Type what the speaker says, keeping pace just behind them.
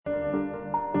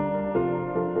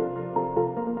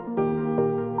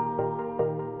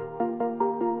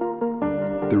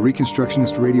The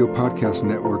Reconstructionist Radio Podcast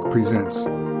Network presents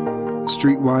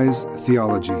Streetwise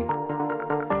Theology.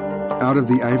 Out of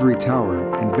the ivory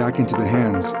tower and back into the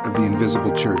hands of the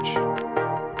invisible church.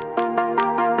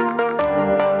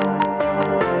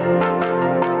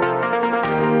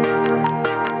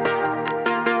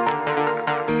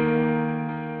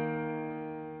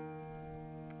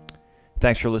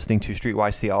 Thanks for listening to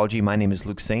Streetwise Theology. My name is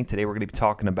Luke Saint. Today we're going to be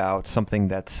talking about something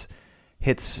that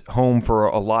hits home for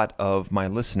a lot of my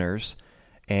listeners.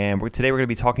 And today we're going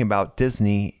to be talking about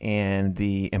Disney and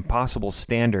the impossible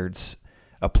standards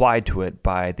applied to it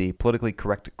by the politically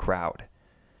correct crowd.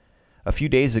 A few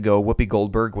days ago, Whoopi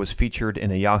Goldberg was featured in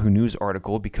a Yahoo News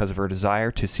article because of her desire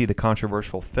to see the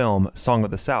controversial film Song of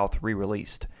the South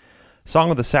re-released. Song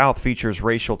of the South features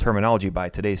racial terminology by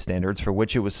today's standards, for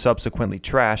which it was subsequently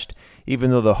trashed,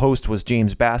 even though the host was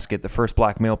James Baskett, the first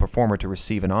black male performer to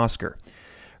receive an Oscar.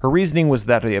 Her reasoning was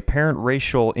that the apparent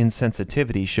racial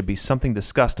insensitivity should be something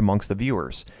discussed amongst the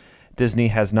viewers. Disney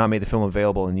has not made the film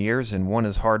available in years, and one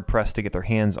is hard-pressed to get their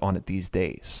hands on it these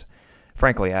days.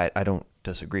 Frankly, I don't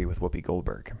disagree with Whoopi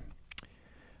Goldberg.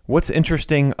 What's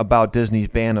interesting about Disney's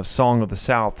ban of Song of the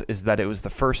South is that it was the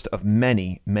first of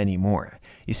many, many more.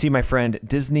 You see, my friend,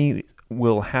 Disney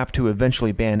will have to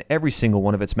eventually ban every single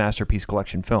one of its Masterpiece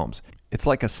Collection films. It's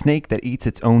like a snake that eats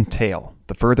its own tail.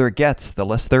 The further it gets, the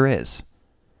less there is.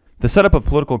 The setup of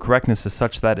political correctness is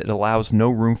such that it allows no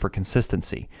room for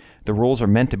consistency. The rules are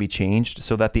meant to be changed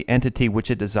so that the entity which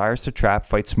it desires to trap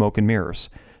fights smoke and mirrors.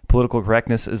 Political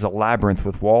correctness is a labyrinth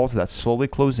with walls that slowly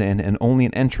close in and only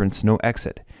an entrance, no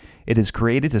exit. It is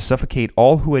created to suffocate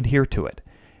all who adhere to it.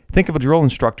 Think of a drill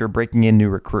instructor breaking in new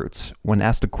recruits. When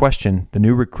asked a question, the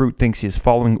new recruit thinks he is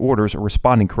following orders or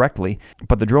responding correctly,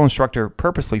 but the drill instructor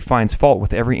purposely finds fault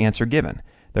with every answer given.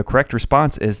 The correct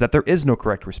response is that there is no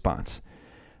correct response.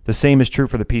 The same is true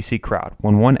for the PC crowd.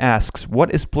 When one asks,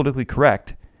 what is politically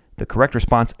correct? The correct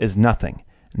response is nothing.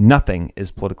 Nothing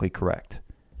is politically correct.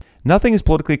 Nothing is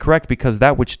politically correct because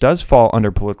that which does fall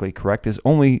under politically correct is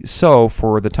only so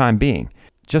for the time being.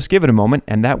 Just give it a moment,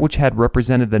 and that which had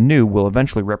represented the new will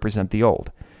eventually represent the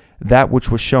old. That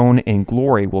which was shown in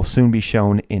glory will soon be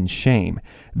shown in shame.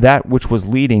 That which was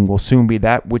leading will soon be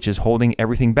that which is holding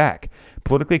everything back.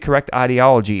 Politically correct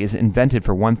ideology is invented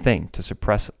for one thing, to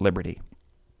suppress liberty.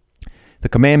 The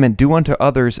commandment, do unto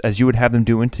others as you would have them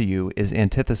do unto you, is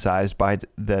antithesized by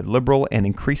the liberal and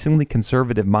increasingly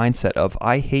conservative mindset of,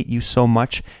 I hate you so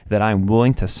much that I am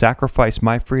willing to sacrifice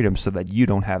my freedom so that you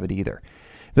don't have it either.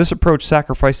 This approach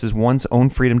sacrifices one's own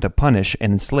freedom to punish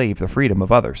and enslave the freedom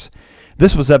of others.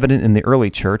 This was evident in the early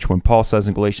church when Paul says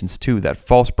in Galatians 2 that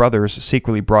false brothers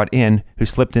secretly brought in, who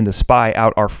slipped in to spy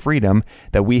out our freedom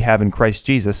that we have in Christ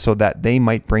Jesus so that they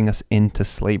might bring us into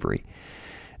slavery.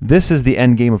 This is the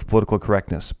end game of political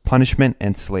correctness, punishment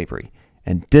and slavery,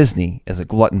 and Disney is a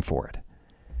glutton for it.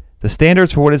 The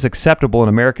standards for what is acceptable in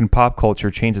American pop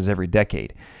culture changes every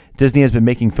decade. Disney has been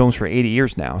making films for 80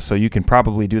 years now, so you can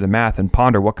probably do the math and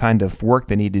ponder what kind of work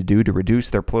they need to do to reduce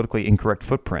their politically incorrect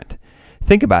footprint.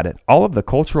 Think about it. All of the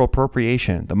cultural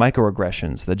appropriation, the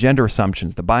microaggressions, the gender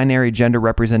assumptions, the binary gender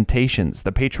representations,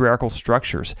 the patriarchal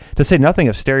structures, to say nothing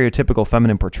of stereotypical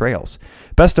feminine portrayals.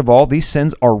 Best of all, these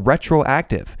sins are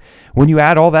retroactive. When you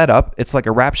add all that up, it's like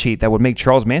a rap sheet that would make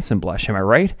Charles Manson blush, am I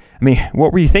right? I mean,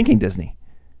 what were you thinking, Disney?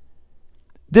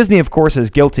 Disney, of course, is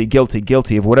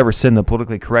guilty of whatever sin the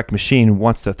politically correct machine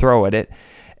wants to throw at it.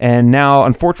 And now,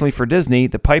 unfortunately for Disney,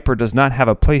 the Piper does not have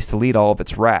a place to lead all of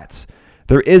its rats.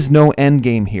 There is no end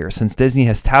game here, since Disney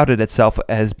has touted itself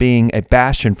as being a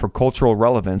bastion for cultural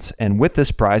relevance, and with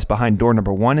this prize behind door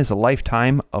number one is a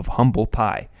lifetime of humble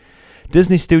pie.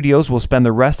 Disney Studios will spend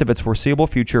the rest of its foreseeable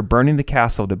future burning the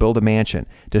castle to build a mansion,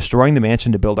 destroying the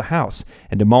mansion to build a house,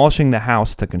 and demolishing the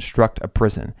house to construct a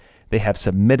prison. They have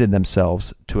submitted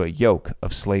themselves to a yoke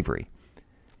of slavery.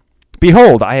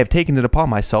 Behold, I have taken it upon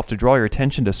myself to draw your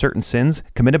attention to certain sins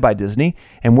committed by Disney,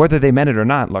 and whether they meant it or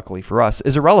not, luckily for us,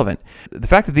 is irrelevant. The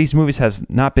fact that these movies have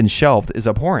not been shelved is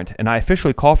abhorrent, and I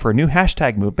officially call for a new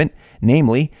hashtag movement,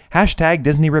 namely,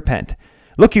 #DisneyRepent.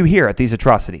 Look you here at these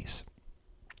atrocities.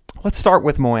 Let's start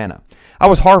with Moana. I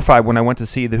was horrified when I went to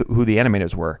see who the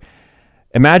animators were.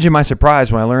 Imagine my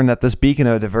surprise when I learned that this beacon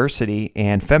of diversity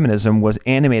and feminism was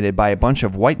animated by a bunch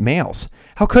of white males.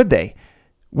 How could they?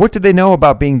 What did they know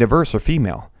about being diverse or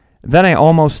female? Then I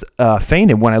almost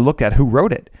fainted when I looked at who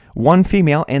wrote it. 1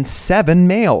 female and 7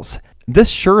 males. This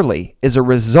surely is a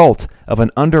result of an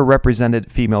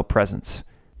underrepresented female presence.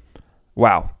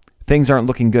 Wow, things aren't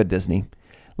looking good, Disney.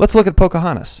 Let's look at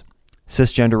Pocahontas.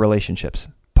 Cisgender relationships.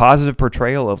 Positive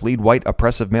portrayal of lead white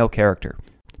oppressive male character.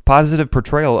 Positive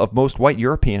portrayal of most white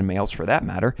European males for that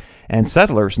matter, and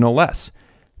settlers no less.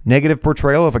 Negative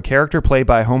portrayal of a character played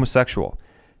by a homosexual.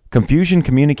 Confusion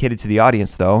communicated to the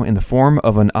audience, though, in the form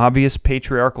of an obvious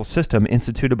patriarchal system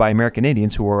instituted by American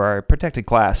Indians who are a protected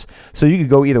class, so you could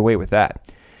go either way with that.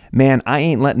 Man, I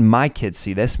ain't letting my kids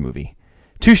see this movie.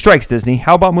 2 strikes, Disney.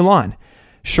 How about Mulan?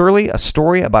 Surely a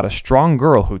story about a strong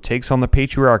girl who takes on the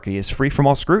patriarchy is free from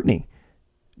all scrutiny.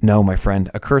 No, my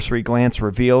friend, a cursory glance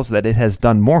reveals that it has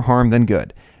done more harm than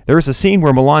good. There is a scene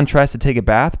where Mulan tries to take a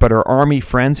bath, but her army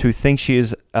friends who think she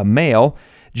is a male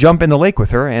jump in the lake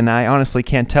with her, and I honestly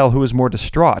can't tell who is more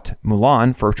distraught,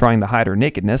 Mulan for trying to hide her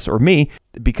nakedness, or me,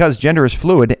 because gender is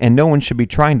fluid and no one should be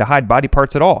trying to hide body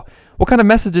parts at all. What kind of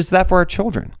message is that for our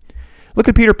children? Look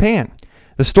at Peter Pan,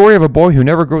 the story of a boy who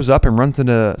never grows up and runs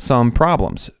into some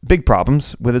problems, big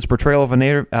problems, with its portrayal of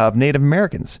Native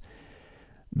Americans.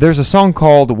 There's a song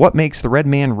called What Makes the Red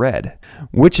Man Red,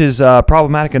 which is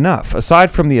problematic enough.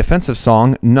 Aside from the offensive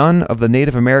song, none of the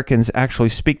Native Americans actually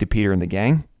speak to Peter and the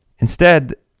gang.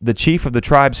 Instead, the chief of the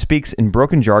tribe speaks in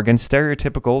broken jargon,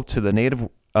 stereotypical to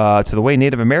the way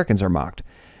Native Americans are mocked.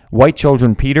 White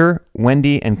children Peter,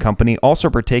 Wendy, and company also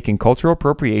partake in cultural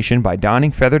appropriation by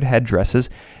donning feathered headdresses,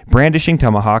 brandishing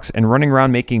tomahawks, and running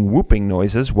around making whooping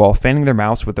noises while fanning their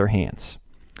mouths with their hands.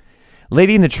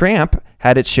 Lady and the Tramp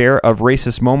had its share of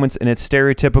racist moments in its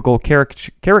stereotypical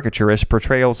caricaturist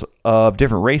portrayals of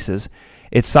different races.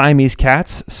 Its Siamese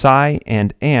cats, Si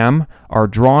and Am, are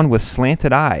drawn with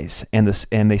slanted eyes, and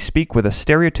they speak with a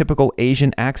stereotypical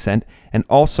Asian accent and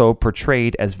also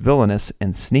portrayed as villainous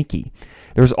and sneaky.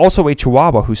 There's also a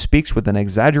Chihuahua who speaks with an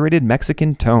exaggerated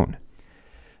Mexican tone.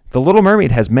 The Little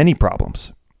Mermaid has many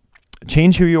problems.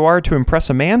 Change who you are to impress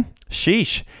a man?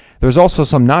 Sheesh. There's also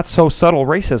some not-so-subtle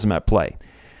racism at play.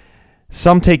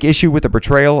 Some take issue with the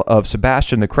portrayal of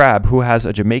Sebastian the Crab, who has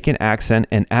a Jamaican accent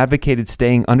and advocated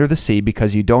staying under the sea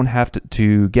because you don't have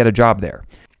to get a job there.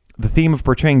 The theme of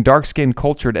portraying dark-skinned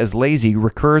cultured as lazy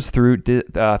recurs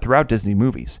throughout Disney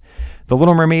movies. The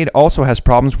Little Mermaid also has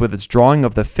problems with its drawing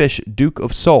of the fish Duke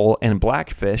of Seoul and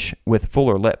Blackfish with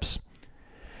fuller lips.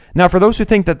 Now, for those who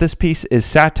think that this piece is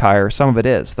satire, some of it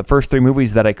is. The first 3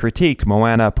 movies that I critiqued,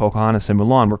 Moana, Pocahontas, and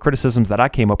Mulan, were criticisms that I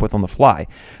came up with on the fly.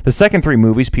 The second 3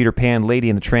 movies, Peter Pan, Lady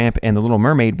and the Tramp, and The Little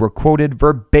Mermaid, were quoted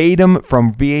verbatim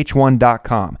from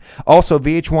VH1.com. Also,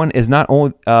 VH1 is not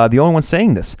only the only one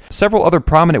saying this. Several other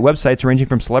prominent websites ranging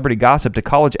from celebrity gossip to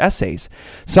college essays.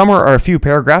 Some are a few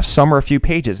paragraphs, some are a few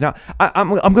pages. Now, I'm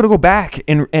going to go back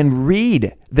and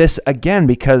read this again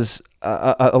because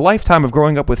a lifetime of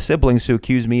growing up with siblings who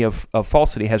accuse me of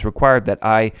falsity has required that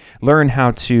I learn how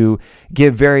to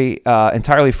give very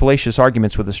entirely fallacious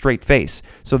arguments with a straight face.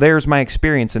 So there's my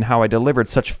experience in how I delivered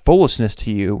such foolishness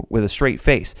to you with a straight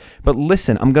face. But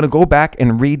listen, I'm going to go back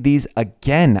and read these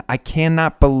again. I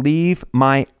cannot believe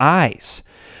my eyes.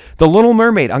 The Little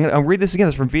Mermaid, I'll read this again.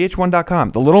 This is from VH1.com.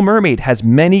 The Little Mermaid has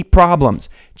many problems.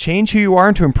 Change who you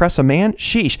are to impress a man?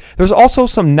 Sheesh. There's also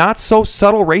some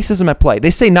not-so-subtle racism at play.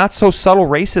 They say not-so-subtle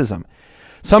racism.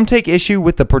 Some take issue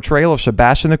with the portrayal of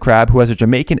Sebastian the Crab, who has a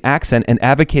Jamaican accent and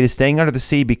advocated staying under the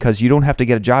sea because you don't have to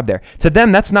get a job there. To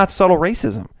them, that's not subtle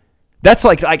racism. That's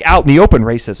like out in the open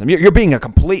racism. You're being a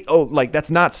complete, that's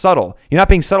not subtle. You're not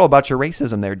being subtle about your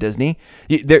racism there, Disney.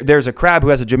 There's a crab who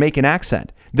has a Jamaican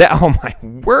accent. Oh my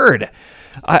word.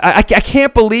 I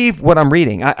can't believe what I'm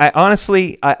reading. I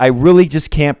honestly really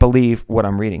just can't believe what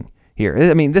I'm reading here.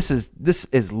 I mean, this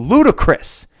is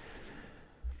ludicrous.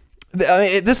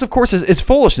 This, of course, is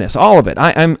foolishness, all of it.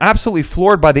 I'm absolutely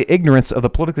floored by the ignorance of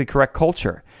the politically correct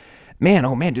culture. Man,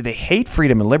 oh man, do they hate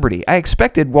freedom and liberty. I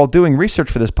expected, while doing research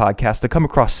for this podcast, to come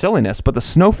across silliness, but the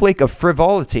snowflake of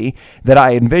frivolity that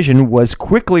I envisioned was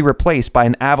quickly replaced by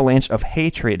an avalanche of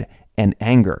hatred and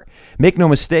anger. Make no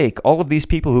mistake, all of these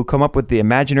people who come up with the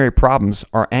imaginary problems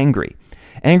are angry.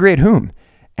 Angry at whom?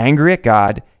 Angry at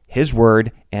God, His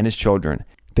Word, and His children.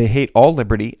 They hate all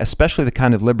liberty, especially the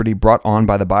kind of liberty brought on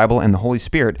by the Bible and the Holy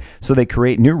Spirit, so they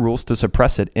create new rules to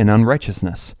suppress it in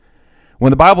unrighteousness. When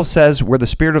the Bible says where the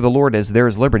Spirit of the Lord is, there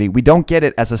is liberty, we don't get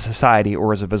it as a society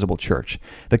or as a visible church.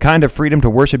 The kind of freedom to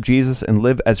worship Jesus and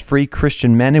live as free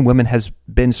Christian men and women has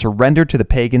been surrendered to the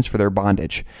pagans for their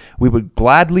bondage. We would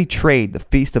gladly trade the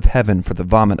feast of heaven for the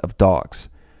vomit of dogs.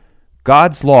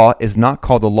 God's law is not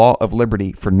called the law of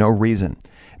liberty for no reason.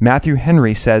 Matthew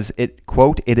Henry says it,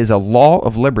 quote, "It is a law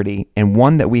of liberty and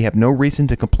one that we have no reason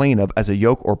to complain of as a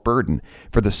yoke or burden.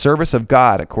 For the service of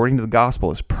God, according to the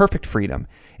gospel, is perfect freedom.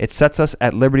 It sets us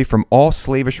at liberty from all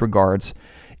slavish regards,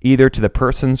 either to the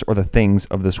persons or the things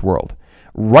of this world."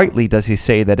 Rightly does he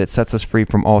say that it sets us free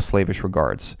from all slavish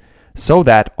regards. so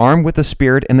that, armed with the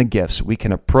Spirit and the gifts, we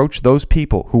can approach those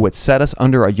people who would set us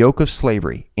under a yoke of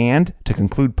slavery. And, to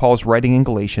conclude Paul's writing in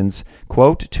Galatians,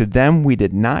 quote, "To them we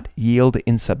did not yield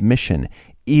in submission,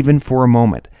 even for a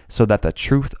moment, so that the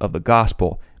truth of the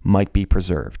gospel might be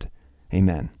preserved."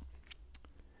 Amen.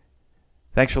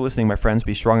 Thanks for listening, my friends.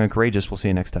 Be strong and courageous. We'll see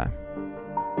you next time.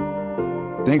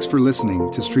 Thanks for listening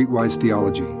to Streetwise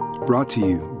Theology, brought to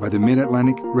you by the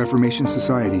Mid-Atlantic Reformation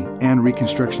Society and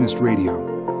Reconstructionist Radio.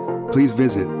 Please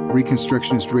visit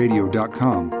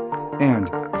reconstructionistradio.com and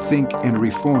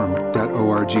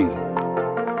thinkandreform.org.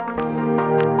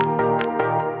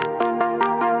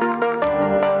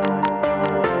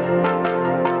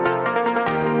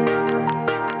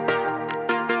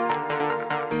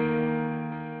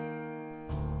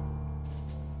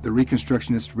 The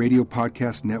Reconstructionist Radio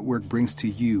Podcast Network brings to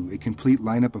you a complete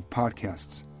lineup of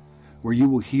podcasts where you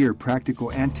will hear practical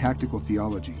and tactical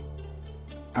theology.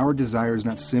 Our desire is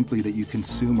not simply that you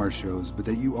consume our shows, but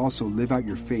that you also live out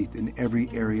your faith in every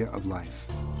area of life.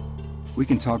 We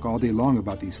can talk all day long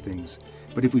about these things,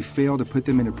 but if we fail to put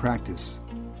them into practice,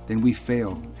 then we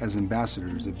fail as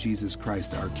ambassadors of Jesus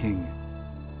Christ, our King.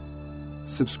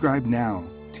 Subscribe now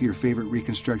to your favorite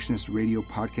Reconstructionist Radio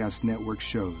Podcast Network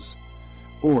shows,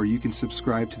 or you can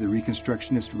subscribe to the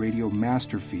Reconstructionist Radio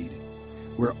Master Feed,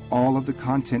 where all of the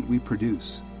content we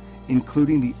produce,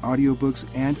 including the audiobooks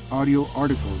and audio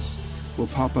articles, will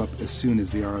pop up as soon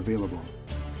as they are available.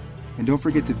 And don't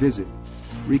forget to visit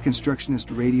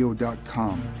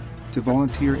reconstructionistradio.com to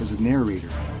volunteer as a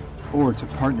narrator or to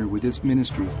partner with this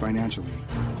ministry financially.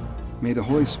 May the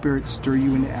Holy Spirit stir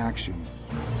you into action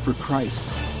for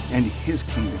Christ and His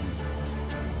kingdom.